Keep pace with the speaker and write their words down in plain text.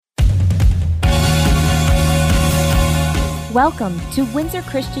Welcome to Windsor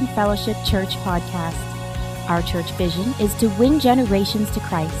Christian Fellowship Church Podcast. Our church vision is to win generations to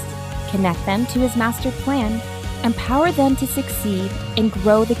Christ, connect them to His master plan, empower them to succeed, and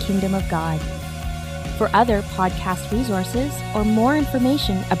grow the kingdom of God. For other podcast resources or more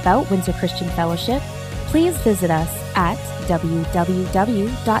information about Windsor Christian Fellowship, please visit us at www.wcf.ca.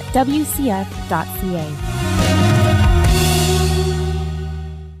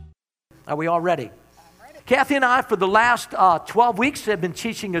 Are we all ready? Kathy and I, for the last 12 weeks, have been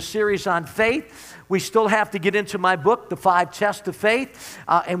teaching a series on faith. We still have to get into my book, The 5 Tests of Faith,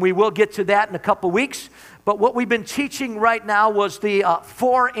 and we will get to that in a couple weeks. But what we've been teaching right now was the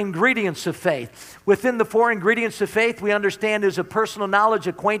 4 ingredients of faith. Within the 4 ingredients of faith, we understand is a personal knowledge,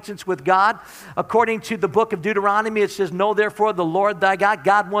 acquaintance with God. According to the book of Deuteronomy, it says, "Know therefore the Lord thy God."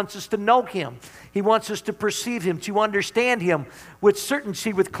 God wants us to know Him. He wants us to perceive Him, to understand Him with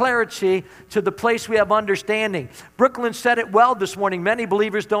certainty, with clarity, to the place we have understanding. Brooklyn said it well this morning. Many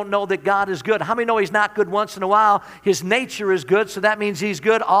believers don't know that God is good. How many know He's not good once in a while? His nature is good, so that means He's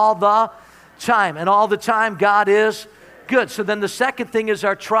good all the time. And all the time, God is good. So then the second thing is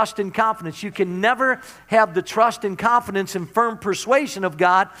our trust and confidence. You can never have the trust and confidence and firm persuasion of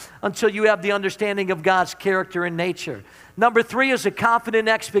God until you have the understanding of God's character and nature. Number 3 is a confident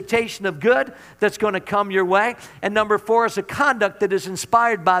expectation of good that's going to come your way. And number 4 is a conduct that is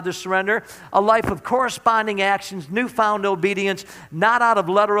inspired by the surrender, a life of corresponding actions, newfound obedience, not out of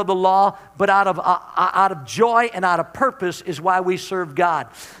letter of the law, but out of joy and out of purpose is why we serve God.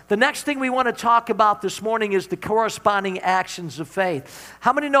 The next thing we want to talk about this morning is the corresponding actions of faith.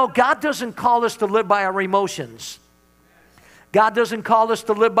 How many know God doesn't call us to live by our emotions? God doesn't call us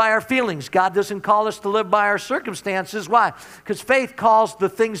to live by our feelings. God doesn't call us to live by our circumstances. Why? Because faith calls the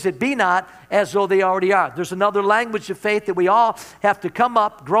things that be not as though they already are. There's another language of faith that we all have to come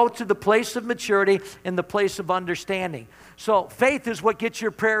up, grow to the place of maturity and the place of understanding. So faith is what gets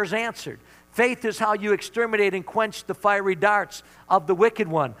your prayers answered. Faith is how you exterminate and quench the fiery darts of the wicked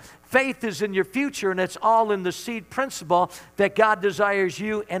one. Faith is in your future, and it's all in the seed principle that God desires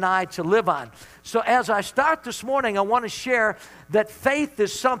you and I to live on. So as I start this morning, I want to share that faith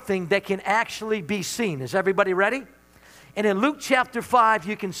is something that can actually be seen. Is everybody ready? And in Luke chapter 5,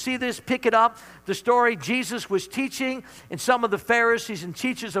 you can see this, pick it up. The story, Jesus was teaching, and some of the Pharisees and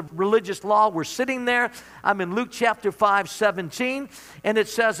teachers of religious law were sitting there. I'm in Luke chapter 5, 17, and it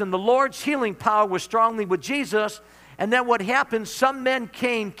says, "And the Lord's healing power was strongly with Jesus. And then what happened, some men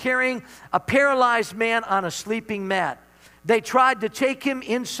came carrying a paralyzed man on a sleeping mat. They tried to take him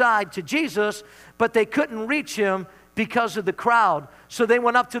inside to Jesus, but they couldn't reach him because of the crowd. So they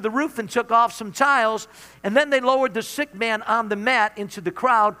went up to the roof and took off some tiles, and then they lowered the sick man on the mat into the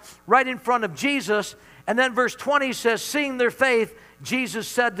crowd right in front of Jesus. And then verse 20 says, seeing their faith, Jesus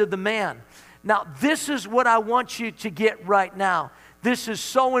said to the man." Now, this is what I want you to get right now. This is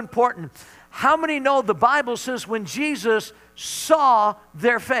so important. How many know the Bible says when Jesus saw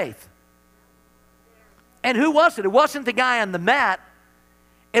their faith? And who was it? It wasn't the guy on the mat.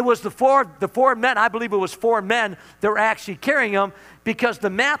 It was the four men. I believe it was 4 men that were actually carrying him, because the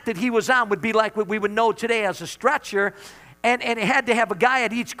mat that he was on would be like what we would know today as a stretcher. And it had to have a guy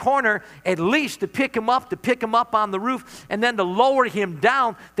at each corner at least to pick him up on the roof, and then to lower him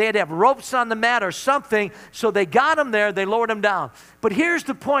down. They had to have ropes on the mat or something. So they got him there, they lowered him down. But here's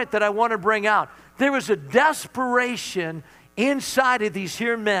the point that I want to bring out. There was a desperation inside of these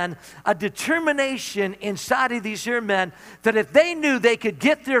here men, a determination inside of these here men, that if they knew they could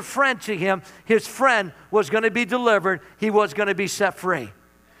get their friend to him, his friend was going to be delivered, he was going to be set free.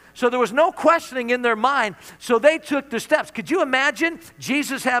 So there was no questioning in their mind, so they took the steps. Could you imagine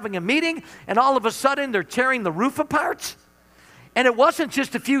Jesus having a meeting, and all of a sudden they're tearing the roof apart? And it wasn't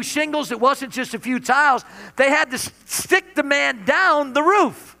just a few shingles, it wasn't just a few tiles. They had to stick the man down the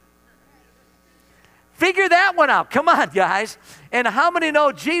roof. Figure that one out. Come on, guys. And how many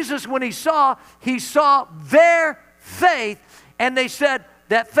know Jesus, when he saw their faith, and they said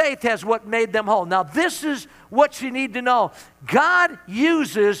that faith has what made them whole. Now, this is what you need to know. God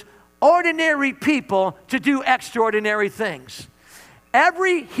uses ordinary people to do extraordinary things.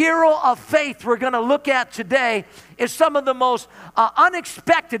 Every hero of faith we're going to look at today is some of the most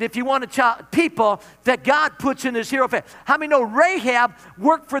unexpected, if you want to people that God puts in his hero of faith. How many know Rahab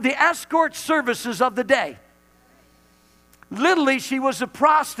worked for the escort services of the day? Literally, she was a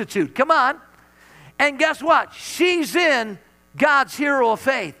prostitute. Come on. And guess what? She's in God's hero of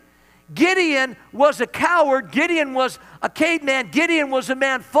faith. Gideon was a coward. Gideon was a caveman. Gideon was a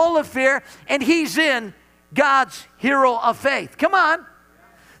man full of fear, and he's in God's hero of faith. Come on.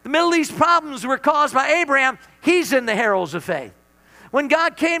 The Middle East problems were caused by Abraham. He's in the heroes of faith. When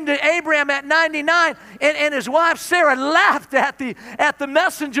God came to Abraham at 99 and his wife Sarah laughed at the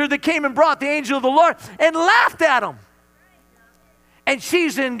messenger that came and brought the angel of the Lord and laughed at him. And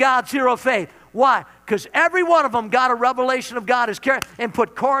she's in God's hero faith. Why? Because every one of them got a revelation of God as character and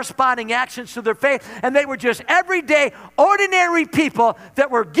put corresponding actions to their faith. And they were just everyday, ordinary people that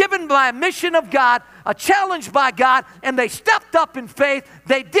were given by a mission of God, a challenge by God, and they stepped up in faith.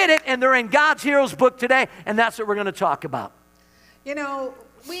 They did it, and they're in God's Heroes book today, and that's what we're going to talk about. You know,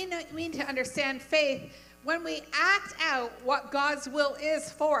 we need to understand faith. When we act out what God's will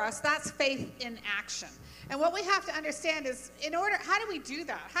is for us, that's faith in action. And what we have to understand is, how do we do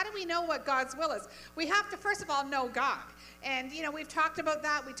that? How do we know what God's will is? We have to, first of all, know God. And, you know, we've talked about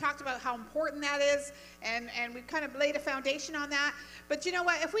that. We talked about how important that is. And we've kind of laid a foundation on that. But you know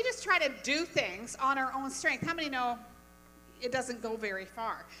what? If we just try to do things on our own strength, how many know it doesn't go very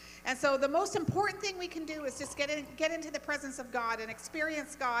far? And so the most important thing we can do is just get into the presence of God and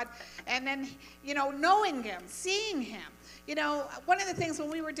experience God. And then, you know, knowing Him, seeing Him. You know, one of the things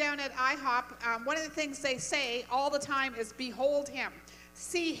when we were down at IHOP, one of the things they say all the time is behold Him,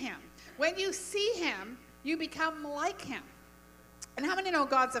 see Him. When you see Him, you become like Him. And how many know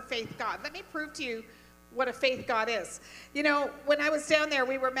God's a faith God? Let me prove to you what a faith God is. You know, when I was down there,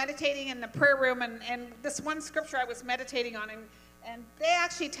 we were meditating in the prayer room, and this one scripture I was meditating on, and they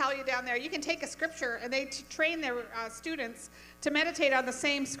actually tell you down there, you can take a scripture, and they train their students to meditate on the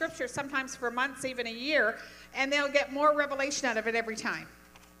same scripture, sometimes for months, even a year, and they'll get more revelation out of it every time.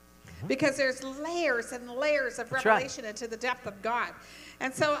 Because there's layers and layers of revelation into the depth of God.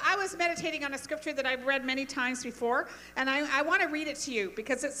 And so I was meditating on a scripture that I've read many times before, and I want to read it to you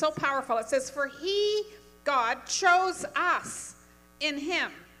because it's so powerful. It says, for He, God, chose us in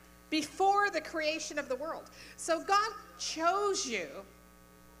Him before the creation of the world. So God chose you.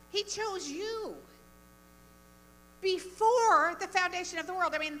 He chose you before the foundation of the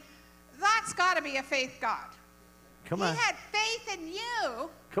world. I mean, that's got to be a faith God. Come on. He had faith in you.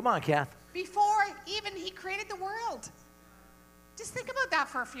 Come on, Kath. Before even He created the world. Just think about that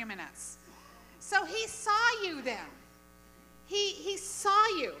for a few minutes. So He saw you then. He saw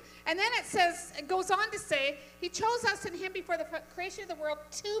you. And then it goes on to say, He chose us in Him before the creation of the world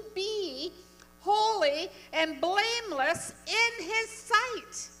to be holy and blameless in His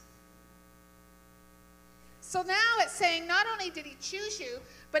sight. So now it's saying not only did He choose you,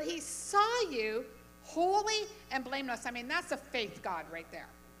 but He saw you holy and blameless. I mean, that's a faith God right there.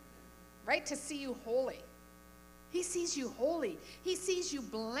 Right? To see you holy. He sees you holy. He sees you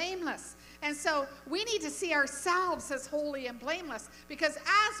blameless. And so we need to see ourselves as holy and blameless, because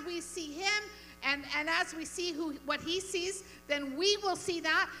as we see Him and as we see what He sees, then we will see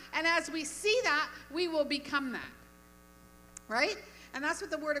that. And as we see that, we will become that. Right? And that's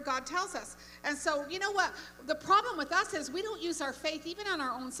what the Word of God tells us. And so, you know what? The problem with us is we don't use our faith even on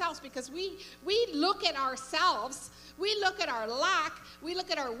our own selves, because we look at ourselves, we look at our lack, we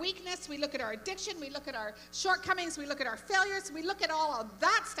look at our weakness, we look at our addiction, we look at our shortcomings, we look at our failures, we look at all of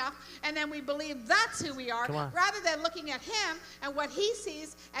that stuff, and then we believe that's who we are, rather than looking at Him and what He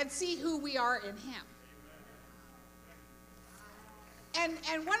sees and see who we are in Him.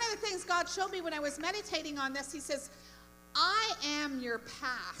 And one of the things God showed me when I was meditating on this, He says, I am your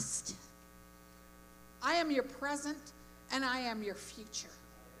past, I am your present, and I am your future.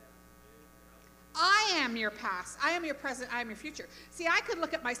 I am your past, I am your present, I am your future. See, I could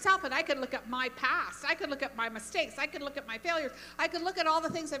look at myself and I could look at my past. I could look at my mistakes. I could look at my failures. I could look at all the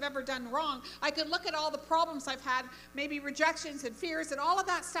things I've ever done wrong. I could look at all the problems I've had, maybe rejections and fears and all of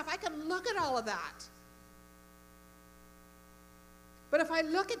that stuff. I can look at all of that. But if I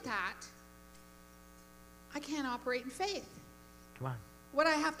look at that, I can't operate in faith. Come on. What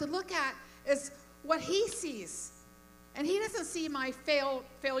I have to look at is what He sees. And He doesn't see my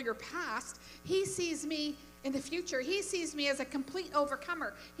failure past. He sees me in the future. He sees me as a complete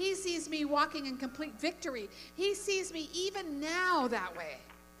overcomer. He sees me walking in complete victory. He sees me even now that way.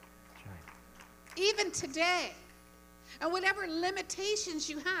 That's right. Even today. And whatever limitations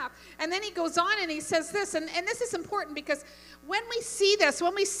you have. And then He goes on and He says this, and this is important, because when we see this,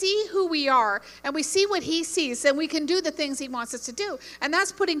 when we see who we are and we see what He sees, then we can do the things He wants us to do. And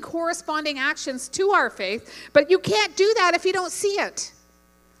that's putting corresponding actions to our faith. But you can't do that if you don't see it.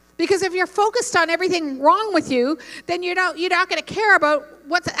 Because if you're focused on everything wrong with you, then you're not going to care about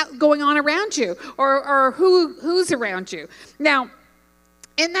what's going on around you or who's around you. Now,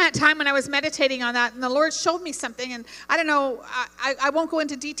 in that time when I was meditating on that, and the Lord showed me something, and I don't know, I won't go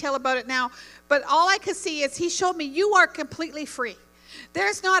into detail about it now, but all I could see is He showed me you are completely free.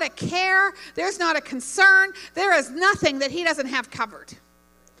 There's not a care, there's not a concern, there is nothing that He doesn't have covered.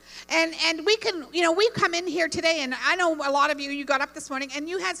 And we can, we come in here today, and I know a lot of you got up this morning and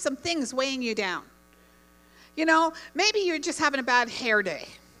you had some things weighing you down. Maybe you're just having a bad hair day.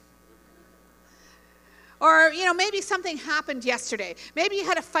 Or, maybe something happened yesterday. Maybe you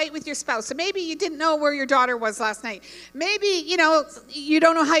had a fight with your spouse. So maybe you didn't know where your daughter was last night. Maybe, you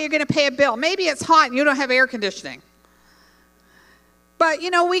don't know how you're going to pay a bill. Maybe it's hot and you don't have air conditioning. But,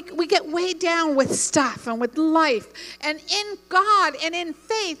 we get weighed down with stuff and with life. And in God and in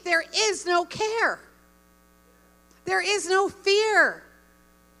faith, there is no care. There is no fear.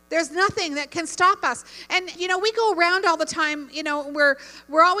 There's nothing that can stop us. And, we go around all the time,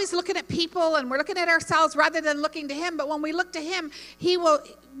 we're always looking at people and we're looking at ourselves rather than looking to him. But when we look to him,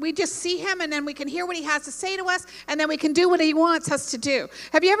 we just see him, and then we can hear what he has to say to us, and then we can do what he wants us to do.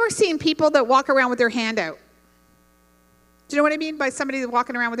 Have you ever seen people that walk around with their hand out? Do you know what I mean by somebody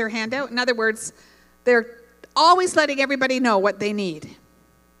walking around with their hand out? In other words, they're always letting everybody know what they need.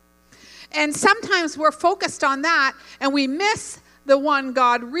 And sometimes we're focused on that, and we miss the one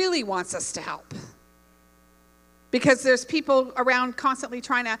God really wants us to help. Because there's people around constantly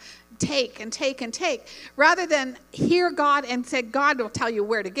trying to take and take and take, rather than hear God and say, God will tell you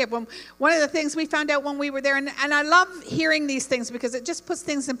where to give. One of the things we found out when we were there, and I love hearing these things because it just puts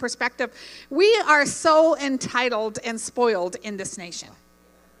things in perspective. We are so entitled and spoiled in this nation.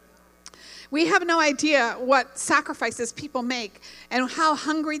 We have no idea what sacrifices people make and how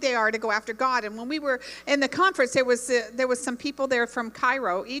hungry they are to go after God. And when we were in the conference, there was some people there from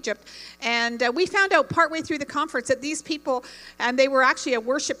Cairo, Egypt, and we found out partway through the conference that these people, and they were actually a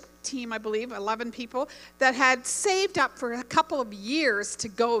worship team, I believe, 11 people, that had saved up for a couple of years to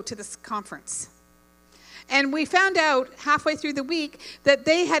go to this conference. And we found out halfway through the week that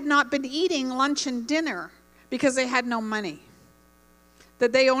they had not been eating lunch and dinner because they had no money.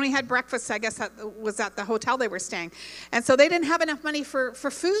 That they only had breakfast, I guess that was at the hotel they were staying. And so they didn't have enough money for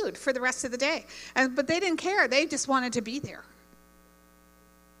food for the rest of the day. But they didn't care. They just wanted to be there.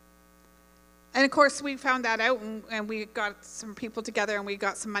 And of course, we found that out, and we got some people together, and we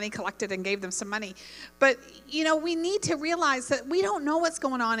got some money collected and gave them some money. But, we need to realize that we don't know what's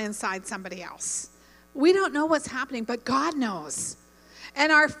going on inside somebody else. We don't know what's happening, but God knows.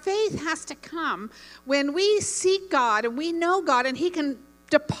 And our faith has to come when we seek God and we know God, and he can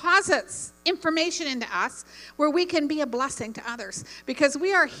deposits information into us where we can be a blessing to others, because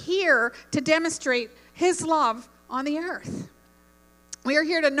we are here to demonstrate his love on the earth. We are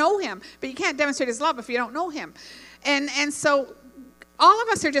here to know him, but you can't demonstrate his love if you don't know him. And so all of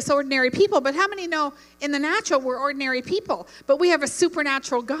us are just ordinary people, but how many know in the natural we're ordinary people, but we have a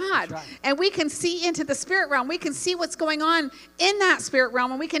supernatural God, right. And we can see into the spirit realm. We can see what's going on in that spirit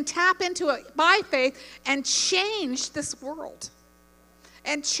realm, and we can tap into it by faith and change this world.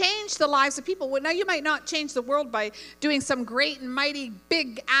 And change the lives of people. Well, now, you might not change the world by doing some great and mighty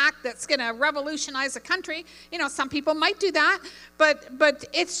big act that's going to revolutionize a country. Some people might do that, but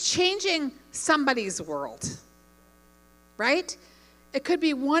it's changing somebody's world, right? It could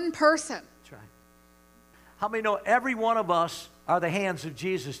be one person. That's right. How many know every one of us are the hands of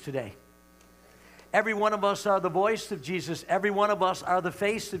Jesus today? Every one of us are the voice of Jesus. Every one of us are the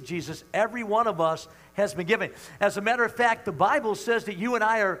face of Jesus. Every one of us has been given. As a matter of fact, the Bible says that you and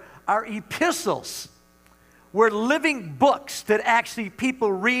I are epistles. We're living books that actually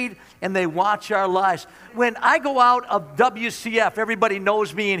people read and they watch our lives. When I go out of WCF, everybody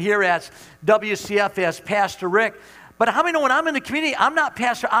knows me in here as WCF as Pastor Rick. But how many know when I'm in the community, I'm not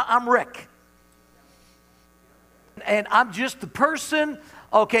Pastor, I'm Rick. And I'm just the person,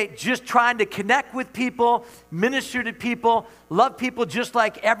 just trying to connect with people, minister to people, love people just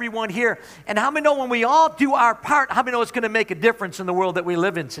like everyone here. And how many know when we all do our part, how many know it's going to make a difference in the world that we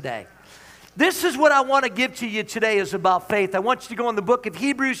live in today? This is what I want to give to you today is about faith. I want you to go in the book of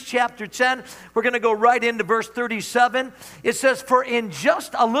Hebrews chapter 10. We're going to go right into verse 37. It says, "For in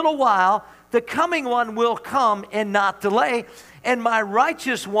just a little while the coming one will come and not delay, and my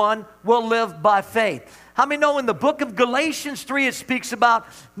righteous one will live by faith." How many know in the book of Galatians 3 it speaks about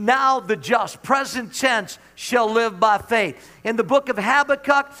now the just, present tense, shall live by faith. In the book of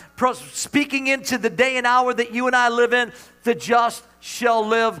Habakkuk, speaking into the day and hour that you and I live in, the just shall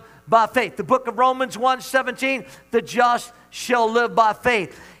live by faith. The book of Romans 1:17, the just shall live by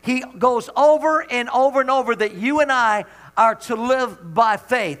faith. He goes over and over and over that you and I are to live by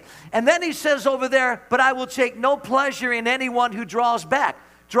faith. And then he says over there, "But I will take no pleasure in anyone who draws back."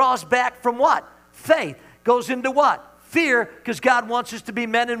 Draws back from what? Faith. Goes into what? Fear, because God wants us to be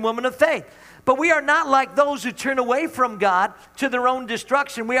men and women of faith. But we are not like those who turn away from God to their own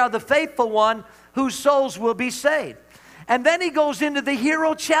destruction. We are the faithful one whose souls will be saved. And then he goes into the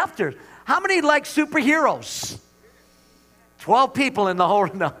hero chapter. How many like superheroes? 12 people in the whole,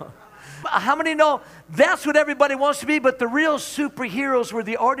 no. How many know that's what everybody wants to be? But the real superheroes were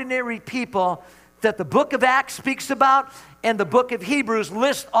the ordinary people that the book of Acts speaks about, and the book of Hebrews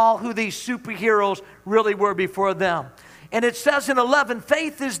lists all who these superheroes really were before them. And it says in 11,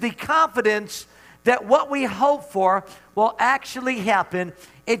 faith is the confidence that what we hope for will actually happen.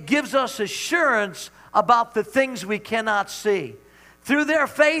 It gives us assurance about the things we cannot see. Through their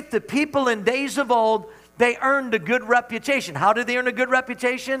faith, the people in days of old, they earned a good reputation. How did they earn a good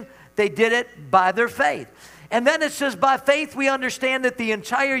reputation? They did it by their faith. And then it says, by faith we understand that the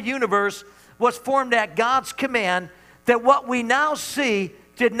entire universe was formed at God's command, that what we now see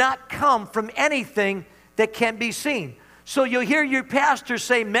did not come from anything that can be seen. So you'll hear your pastor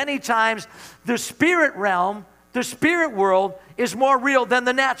say many times, the spirit realm, the spirit world is more real than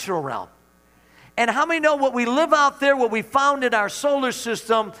the natural realm. And how many know what we live out there, what we found in our solar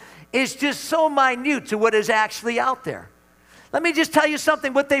system, is just so minute to what is actually out there? Let me just tell you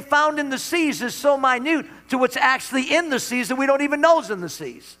something. What they found in the seas is so minute to what's actually in the seas that we don't even know is in the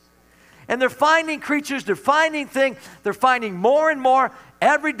seas. And they're finding creatures, they're finding things, they're finding more and more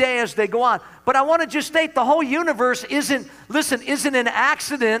every day as they go on. But I want to just state the whole universe isn't an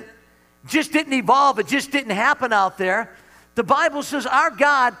accident, just didn't evolve, it just didn't happen out there. The Bible says our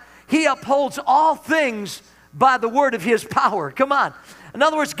God, He upholds all things by the word of His power. Come on. In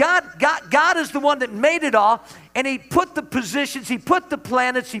other words, God is the one that made it all, and He put the positions, He put the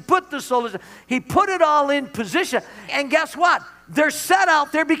planets, He put the solar, He put it all in position. And guess what? They're set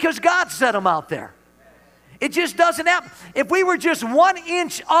out there because God set them out there. It just doesn't happen. If we were just 1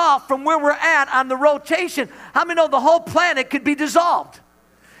 inch off from where we're at on the rotation, how many know the whole planet could be dissolved?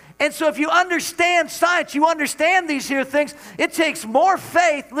 And so if you understand science, you understand these here things, it takes more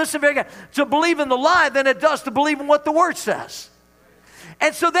faith, listen very good, to believe in the lie than it does to believe in what the Word says.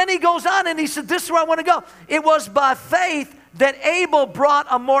 And so then he goes on and he said, this is where I want to go. It was by faith that Abel brought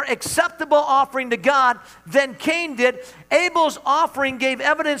a more acceptable offering to God than Cain did. Abel's offering gave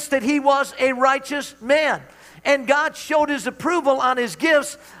evidence that he was a righteous man. And God showed His approval on his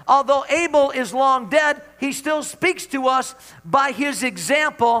gifts. Although Abel is long dead, he still speaks to us by his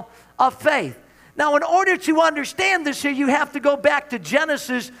example of faith. Now, in order to understand this here, you have to go back to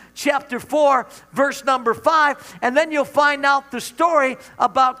Genesis chapter 4, verse number 5, and then you'll find out the story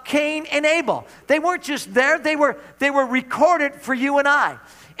about Cain and Abel. They weren't just there, they were recorded for you and I.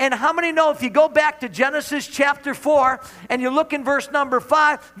 And how many know if you go back to Genesis chapter 4 and you look in verse number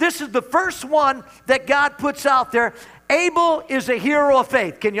 5, this is the first one that God puts out there. Abel is a hero of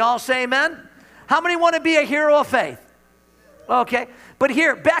faith. Can you all say amen? How many want to be a hero of faith? Okay. But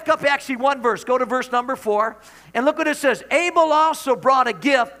here, back up actually one verse. Go to verse number 4. And look what it says. Abel also brought a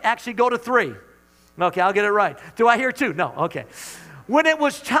gift. Actually, go to 3. Okay, I'll get it right. Do I hear 2? No, okay. When it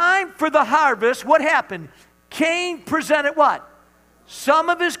was time for the harvest, what happened? Cain presented what? Some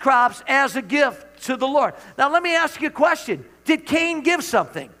of his crops as a gift to the Lord. Now, let me ask you a question. Did Cain give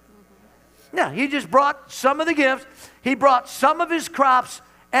something? No, he just brought some of the gifts. He brought some of his crops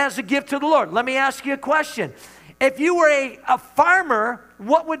as a gift to the Lord. Let me ask you a question. If you were a farmer,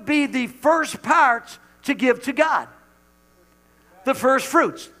 what would be the first parts to give to God? The first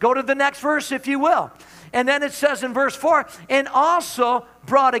fruits. Go to the next verse, if you will. And then it says in verse 4, and also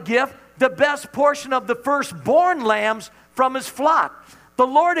brought a gift, the best portion of the firstborn lambs from his flock. The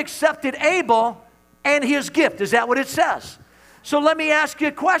Lord accepted Abel and his gift. Is that what it says? So let me ask you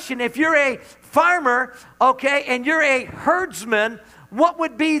a question. If you're a farmer, okay, and you're a herdsman, what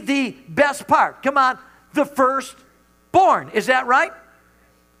would be the best part? Come on. The firstborn. Is that right?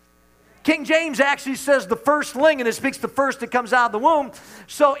 King James actually says the firstling, and it speaks the first that comes out of the womb.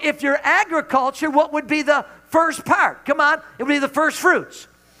 So if you're agriculture, what would be the first part? Come on, it would be the first fruits.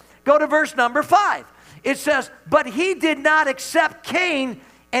 Go to verse number 5. It says, but he did not accept Cain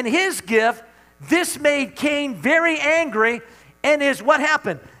and his gift. This made Cain very angry, and what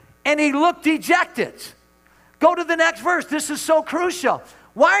happened? And he looked dejected. Go to the next verse. This is so crucial.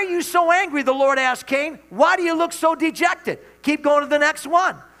 Why are you so angry, the Lord asked Cain? Why do you look so dejected? Keep going to the next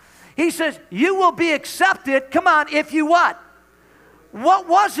one. He says, you will be accepted, come on, if you what? What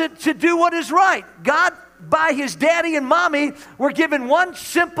was it to do what is right? God, by His daddy and mommy, were given one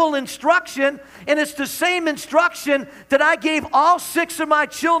simple instruction, and it's the same instruction that I gave all 6 of my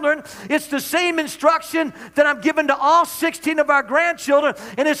children. It's the same instruction that I'm giving to all 16 of our grandchildren,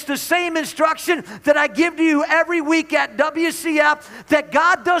 and it's the same instruction that I give to you every week at WCF, that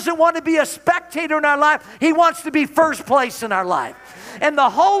God doesn't want to be a spectator in our life. He wants to be first place in our life. And the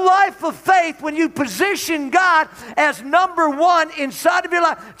whole life of faith, when you position God as number one inside of your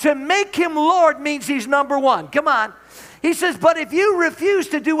life, to make Him Lord means He's number one. Come on. He says, but if you refuse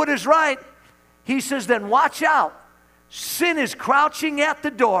to do what is right, He says, then watch out sin is crouching at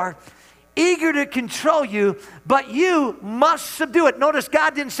the door, eager to control you, but you must subdue it. Notice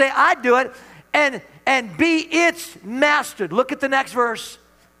God didn't say, I do it, and be its master. Look at the next verse.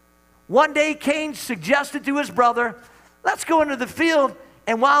 One day Cain suggested to his brother, let's go into the field.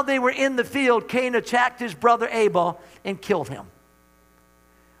 And while they were in the field, Cain attacked his brother Abel and killed him.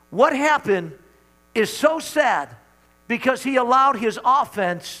 What happened is so sad because he allowed his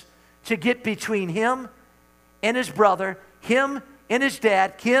offense to get between him and his brother, him and his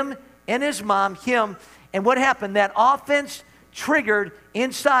dad, him and his mom, him. And what happened? That offense triggered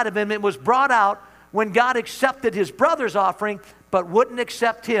inside of him. It was brought out when God accepted his brother's offering, but wouldn't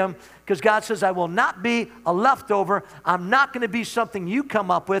accept him, because God says, I will not be a leftover. I'm not going to be something you come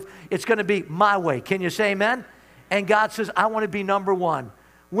up with. It's going to be my way. Can you say amen? And God says, I want to be number one.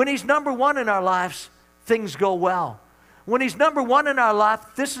 When he's number one in our lives, things go well. When he's number one in our life,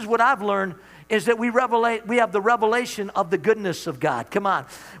 this is what I've learned, is that we have the revelation of the goodness of God. Come on.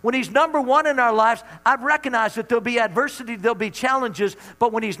 When he's number one in our lives, I've recognized that there'll be adversity, there'll be challenges,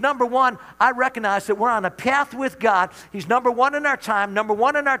 but when he's number one, I recognize that we're on a path with God. He's number one in our time, number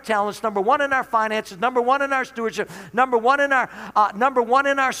one in our talents, number one in our finances, number one in our stewardship, number one in our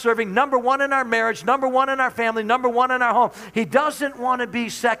serving, number one in our marriage, number one in our family, number one in our home. He doesn't want to be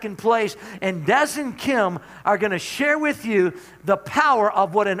second place. And Des and Kim are going to share with you the power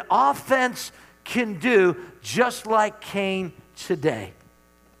of what an offense can do, just like Cain today.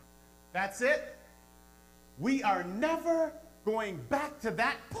 That's it. We are never going back to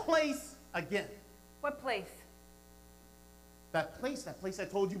that place again. What place? That place I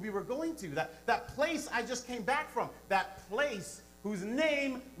told you we were going to. That place I just came back from. That place whose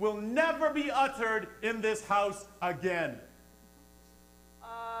name will never be uttered in this house again.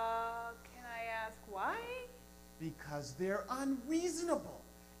 Can I ask why? Because they're unreasonable.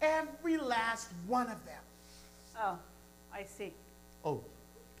 Every last one of them. Oh, I see. Oh,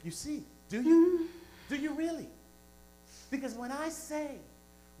 you see, do you? Do you really? Because when I say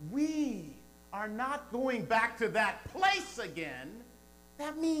we are not going back to that place again,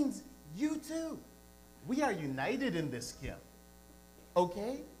 that means you too. We are united in this, Kim.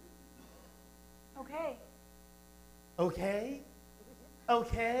 Okay? Okay. Okay?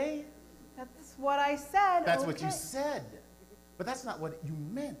 Okay? That's what I said. That's okay. what you said. But that's not what you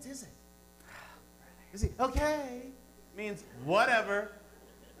meant, is it? Is it? Okay means whatever,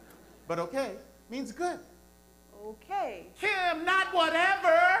 but okay means good. Okay. Kim, not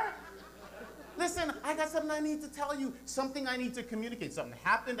whatever. Listen, I got something I need to tell you, something I need to communicate. Something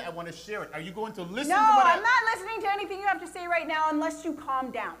happened, I want to share it. Are you going to listen No, to what I'm not listening to anything you have to say right now unless you calm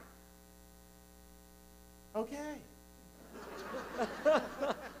down. Okay.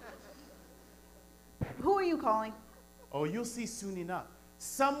 Who are you calling? Oh, you'll see soon enough.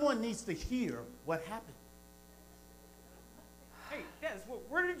 Someone needs to hear what happened. Hey, Des,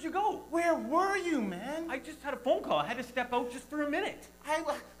 where did you go? Where were you, man? I just had a phone call. I had to step out just for a minute. I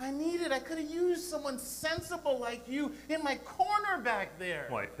could have used someone sensible like you in my corner back there.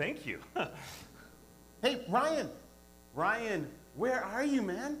 Why, thank you. Hey, Ryan. Ryan, where are you,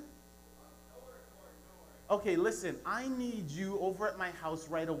 man? Okay, listen, I need you over at my house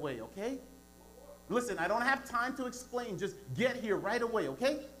right away, okay? Listen, I don't have time to explain. Just get here right away,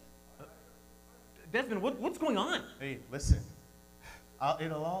 okay? Desmond, what's going on? Hey, listen.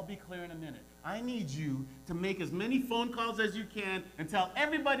 It'll all be clear in a minute. I need you to make as many phone calls as you can and tell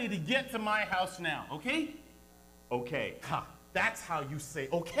everybody to get to my house now, okay? Okay. Ha, that's how you say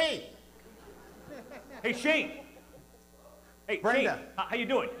okay. Hey, Shane. Hey, Brenda. Shane, how you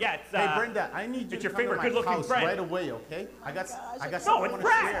doing? Yeah, it's Hey, Brenda, I need you it's to your come to favorite my good-looking house friend. right away, okay? I got something I it's want to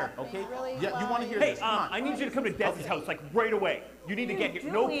Brad. share, okay? Really Yeah, you want to hear Hey, this? Come on. I need you to come to Des's house, like, right away. You need to get here.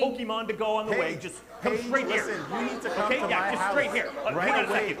 No doing? Pokemon to go on the way. Just come Paige, straight listen, here. you need to come Okay, to yeah, my just house straight here. Hang right on a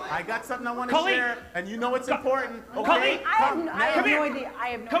away. second. I got something I want to Colleen. share, and you know it's important. Okay, Colleen. I have come no here. idea. I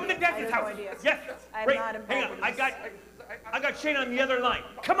have no Come idea. to Des's I have house. no idea. Yes. I'm Right. not Hang involved on. in this. I got Shane on the other line.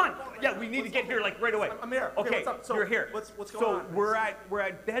 Come on. Yeah, we need to get here like right away. I'm here. Okay, what's up? So, you're here. what's going so on? we're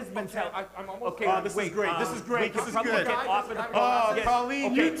at Desmond's Okay, house. I'm almost Okay, done. This is wait, great. This is great. we can This is probably good. get off of the phone. Oh, Yes.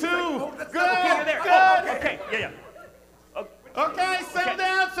 Colleen, Okay. you too. Good. Okay, you're there. Good. Okay, yeah. Okay, settle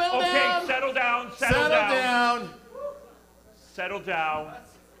down, settle down. Okay, settle down. Settle down. Settle down.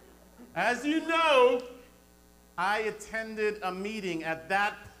 As you know, I attended a meeting at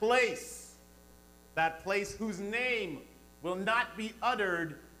that place whose name will not be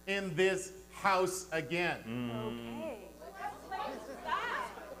uttered in this house again.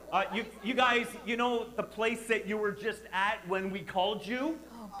 Okay. You guys, you know the place that you were just at when we called you?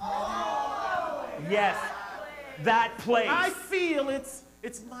 Yes, that place. I feel it's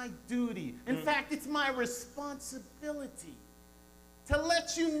it's my duty. In fact, it's my responsibility to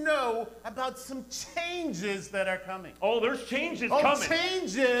let you know about some changes that are coming. Oh, there's changes coming.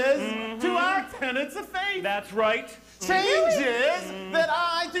 Changes to our tenets of faith. That's right. Changes that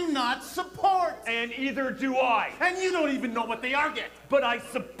I do not support. And either do I. And you don't even know what they are yet. But I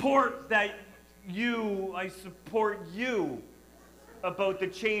support you about the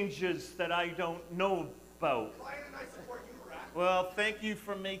changes that I don't know about. Why didn't I support you, Brad? Well, thank you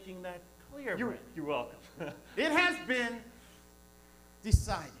for making that clear, Brad. You're welcome. It has been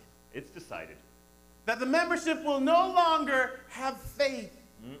decided. It's decided. That the membership will no longer have faith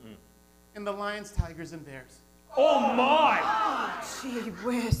in the Lions, Tigers, and Bears. Oh my! Gee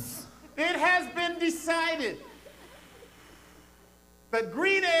whiz. It has been decided that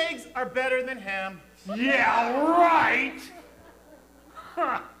green eggs are better than ham. Yeah, right!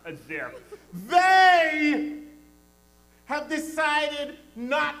 Huh, that's there. They have decided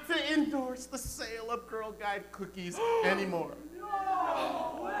not to endorse the sale of Girl Guide cookies anymore.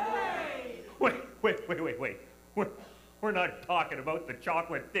 Wait. We're not talking about the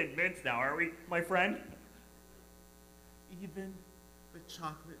chocolate thin mints now, are we, my friend? Even the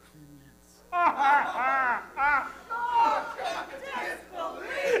chocolate thin mints.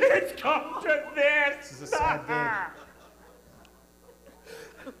 It's come to this! This is a sad day.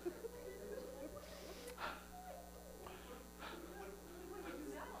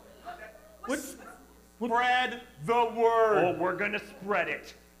 Spread the word. Oh, we're gonna spread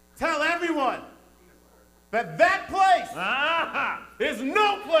it. Tell everyone that that place is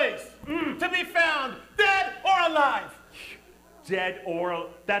no place to be found, dead or alive. Dead or...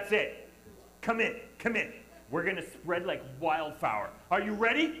 That's it. Come in. We're gonna spread like wildfire. Are you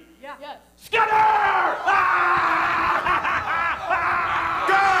ready? Yeah. Yes. Scatter!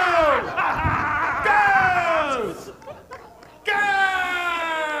 Go!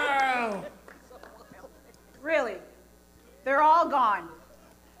 Really? They're all gone.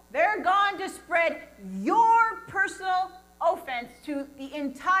 They're gone to spread your personal offense to the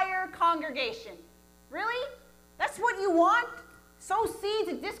entire congregation. Really? That's what you want? Sow seeds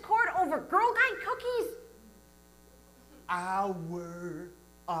of discord over Girl Guide cookies? Our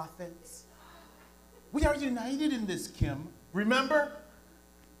offense. We are united in this, Kim. Remember?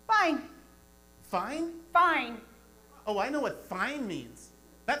 Fine. Fine? Fine. Oh, I know what fine means.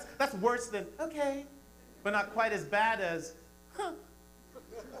 That's worse than okay, but not quite as bad as huh.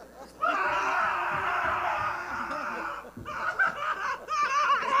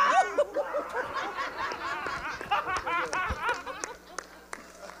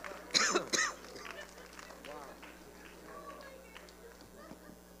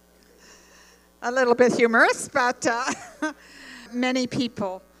 A little bit humorous, but many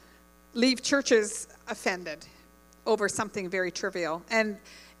people leave churches offended over something very trivial and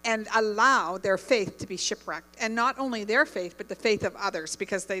allow their faith to be shipwrecked. And not only their faith, but the faith of others,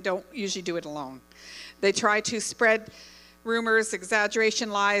 because they don't usually do it alone. They try to spread rumors, exaggeration,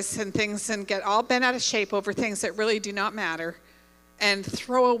 lies, and things, and get all bent out of shape over things that really do not matter, and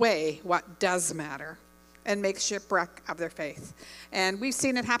throw away what does matter, and make shipwreck of their faith. And we've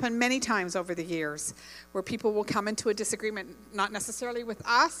seen it happen many times over the years, where people will come into a disagreement, not necessarily with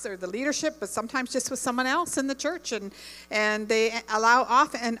us or the leadership, but sometimes just with someone else in the church, and they allow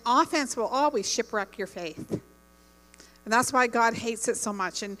and offense will always shipwreck your faith. And that's why God hates it so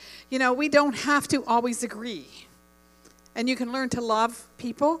much. And, you know, we don't have to always agree. And you can learn to love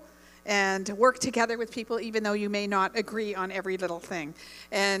people and work together with people even though you may not agree on every little thing.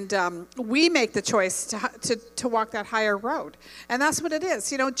 And we make the choice to walk that higher road. And that's what it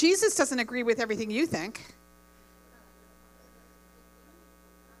is. You know, Jesus doesn't agree with everything you think.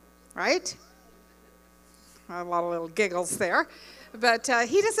 Right? A lot of little giggles there. But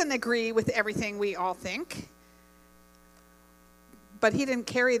he doesn't agree with everything we all think. But he didn't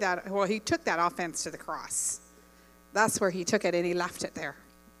carry that. Well, he took that offense to the cross. That's where he took it, and he left it there.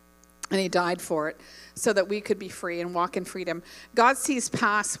 And he died for it so that we could be free and walk in freedom. God sees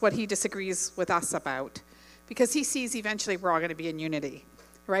past what he disagrees with us about, because he sees eventually we're all going to be in unity,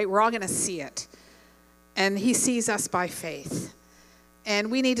 right? We're all going to see it. And he sees us by faith. And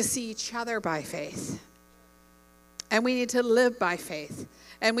we need to see each other by faith. And we need to live by faith.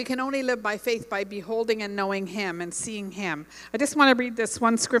 And we can only live by faith by beholding and knowing him and seeing him. I just want to read this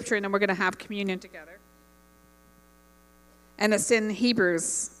one scripture, and then we're going to have communion together. And it's in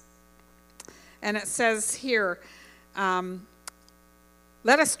Hebrews. And it says here,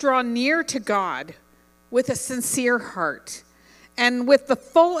 let us draw near to God with a sincere heart and with the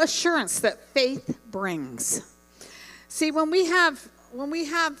full assurance that faith brings. See, when we have when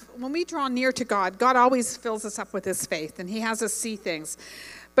we draw near to God, God always fills us up with his faith, and he has us see things.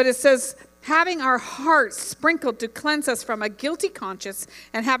 But it says, having our hearts sprinkled to cleanse us from a guilty conscience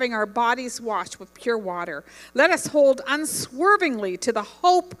and having our bodies washed with pure water. Let us hold unswervingly to the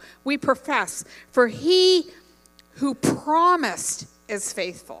hope we profess, for he who promised is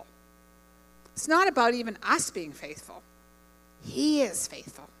faithful. It's not about even us being faithful. He is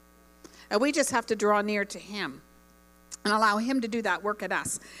faithful. And we just have to draw near to him and allow him to do that work in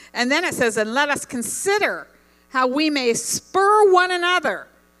us. And then it says, and let us consider how we may spur one another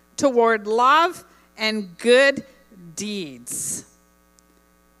toward love and good deeds.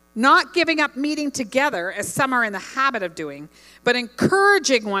 Not giving up meeting together, as some are in the habit of doing, but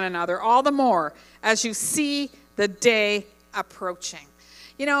encouraging one another all the more as you see the day approaching.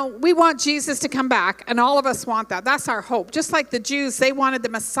 You know, we want Jesus to come back, and all of us want that. That's our hope. Just like the Jews, they wanted the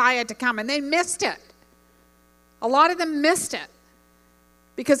Messiah to come, and they missed it. A lot of them missed it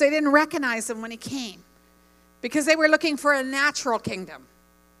because they didn't recognize him when he came, because they were looking for a natural kingdom.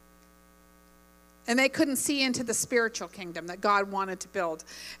 And they couldn't see into the spiritual kingdom that God wanted to build.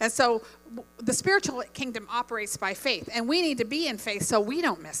 And so the spiritual kingdom operates by faith. And we need to be in faith so we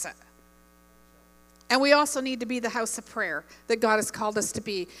don't miss it. And we also need to be the house of prayer that God has called us to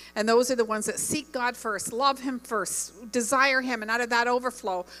be. And those are the ones that seek God first, love him first, desire him. And out of that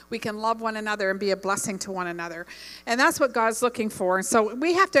overflow, we can love one another and be a blessing to one another. And that's what God's looking for. And so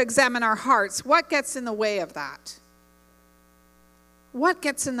we have to examine our hearts. What gets in the way of that? What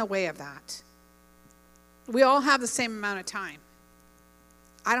gets in the way of that? We all have the same amount of time.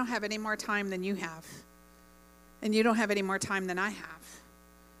 I don't have any more time than you have. And you don't have any more time than I have.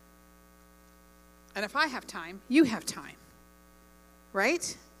 And if I have time, you have time.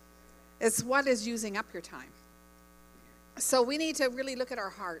 Right? It's what is using up your time. So we need to really look at our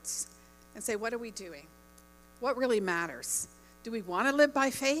hearts and say, what are we doing? What really matters? Do we want to live by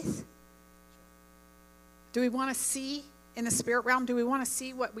faith? Do we want to see in the spirit realm? Do we want to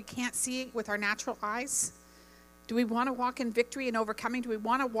see what we can't see with our natural eyes? Do we want to walk in victory and overcoming? Do we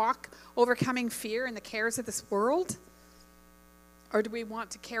want to walk overcoming fear and the cares of this world? Or do we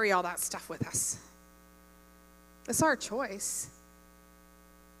want to carry all that stuff with us? It's our choice.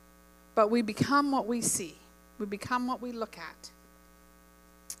 But we become what we see. We become what we look at.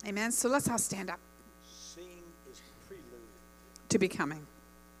 Amen? So let's all stand up. Seeing is prelude to becoming.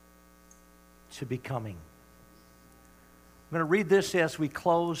 To becoming. I'm going to read this as we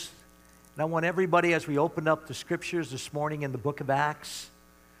close. And I want everybody, as we open up the scriptures this morning in the book of Acts,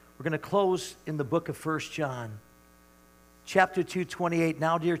 we're going to close in the book of 1 John. Chapter 2:28.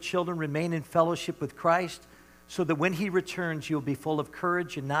 Now, dear children, remain in fellowship with Christ, so that when he returns, you'll be full of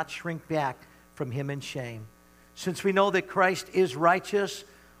courage and not shrink back from him in shame. Since we know that Christ is righteous,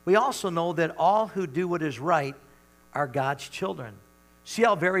 we also know that all who do what is right are God's children. See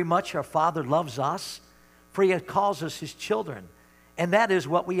how very much our Father loves us? For he calls us his children. And that is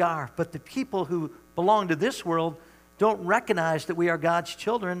what we are. But the people who belong to this world don't recognize that we are God's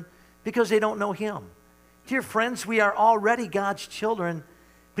children because they don't know him. Dear friends, we are already God's children,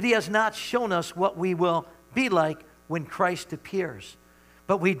 but he has not shown us what we will be like when Christ appears.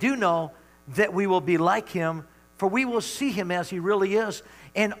 But we do know that we will be like him, for we will see him as he really is.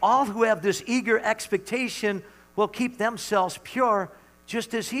 And all who have this eager expectation will keep themselves pure,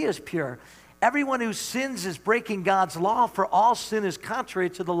 just as he is pure. Everyone who sins is breaking God's law, for all sin is contrary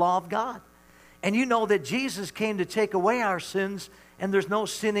to the law of God. And you know that Jesus came to take away our sins, and there's no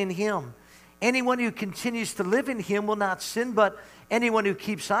sin in him. Anyone who continues to live in him will not sin, but anyone who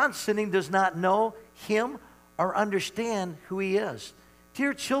keeps on sinning does not know him or understand who he is.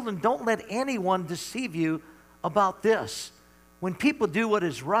 Dear children, don't let anyone deceive you about this. When people do what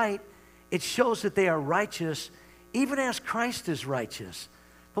is right, it shows that they are righteous, even as Christ is righteous.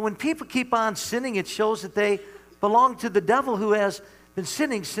 But when people keep on sinning, it shows that they belong to the devil, who has been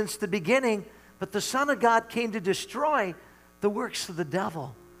sinning since the beginning. But the Son of God came to destroy the works of the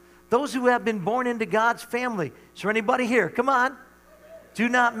devil. Those who have been born into God's family. Is there anybody here? Come on. Do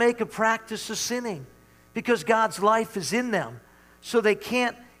not make a practice of sinning, because God's life is in them. So they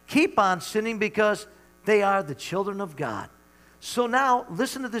can't keep on sinning because they are the children of God. So now,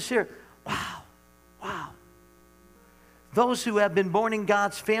 listen to this here. Wow. Wow. Those who have been born in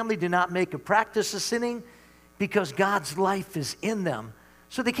God's family do not make a practice of sinning because God's life is in them.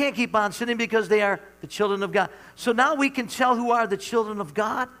 So they can't keep on sinning because they are the children of God. So now we can tell who are the children of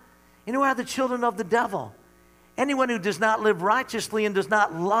God and who are the children of the devil. Anyone who does not live righteously and does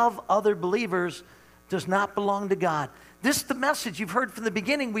not love other believers does not belong to God. This is the message you've heard from the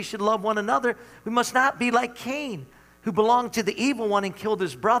beginning. We should love one another. We must not be like Cain, who belonged to the evil one and killed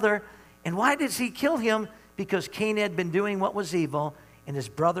his brother. And why does he kill him? because Cain had been doing what was evil and his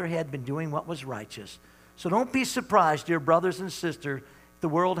brother had been doing what was righteous. So don't be surprised, dear brothers and sisters, if the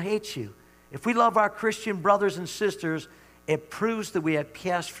world hates you. If we love our Christian brothers and sisters, it proves that we have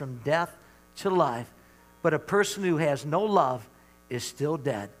passed from death to life. But a person who has no love is still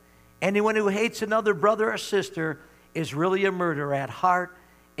dead. Anyone who hates another brother or sister is really a murderer at heart,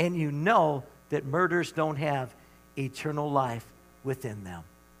 and you know that murderers don't have eternal life within them.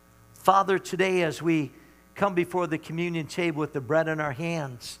 Father, today as we come before the communion table with the bread in our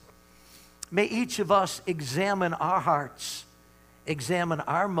hands, may each of us examine our hearts, examine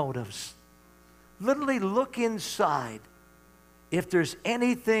our motives, literally look inside if there's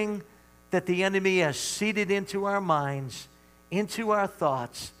anything that the enemy has seeded into our minds, into our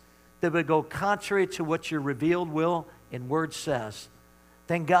thoughts, that would go contrary to what your revealed will and word says.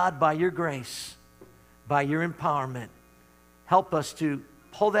 Then God, by your grace, by your empowerment, help us to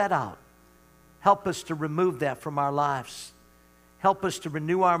pull that out. Help us to remove that from our lives. Help us to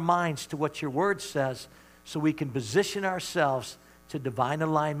renew our minds to what your word says so we can position ourselves to divine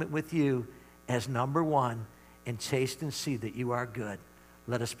alignment with you as number one and taste and see that you are good.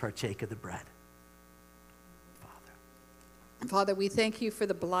 Let us partake of the bread. Father, we thank you for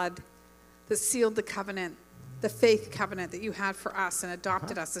the blood that sealed the covenant, the faith covenant that you had for us and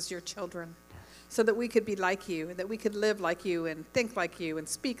adopted us as your children, so that we could be like you, and that we could live like you and think like you and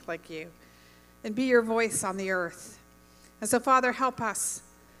speak like you and be your voice on the earth. And so, Father, help us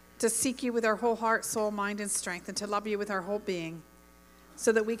to seek you with our whole heart, soul, mind, and strength, and to love you with our whole being,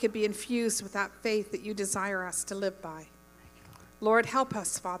 so that we could be infused with that faith that you desire us to live by. Lord, help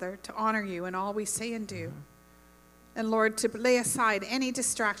us, Father, to honor you in all we say and do. And Lord, to lay aside any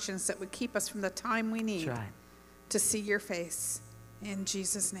distractions that would keep us from the time we need to see your face. In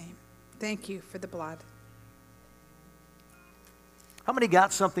Jesus' name. Thank you for the blood. How many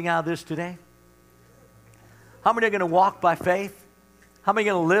got something out of this today? How many are going to walk by faith? How many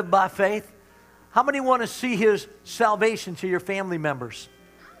are going to live by faith? How many want to see his salvation to your family members?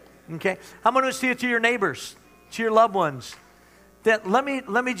 Okay. How many want to see it to your neighbors, to your loved ones? That let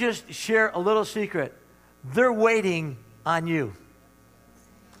me just share a little secret. They're waiting on you.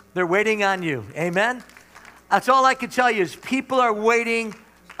 They're waiting on you. Amen? That's all I can tell you is people are waiting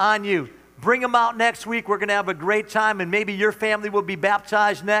on you. Bring them out next week. We're going to have a great time, and maybe your family will be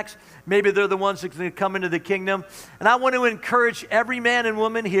baptized next. Maybe they're the ones that are going to come into the kingdom. And I want to encourage every man and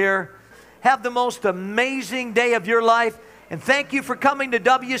woman here, have the most amazing day of your life. And thank you for coming to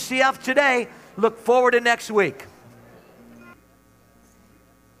WCF today. Look forward to next week.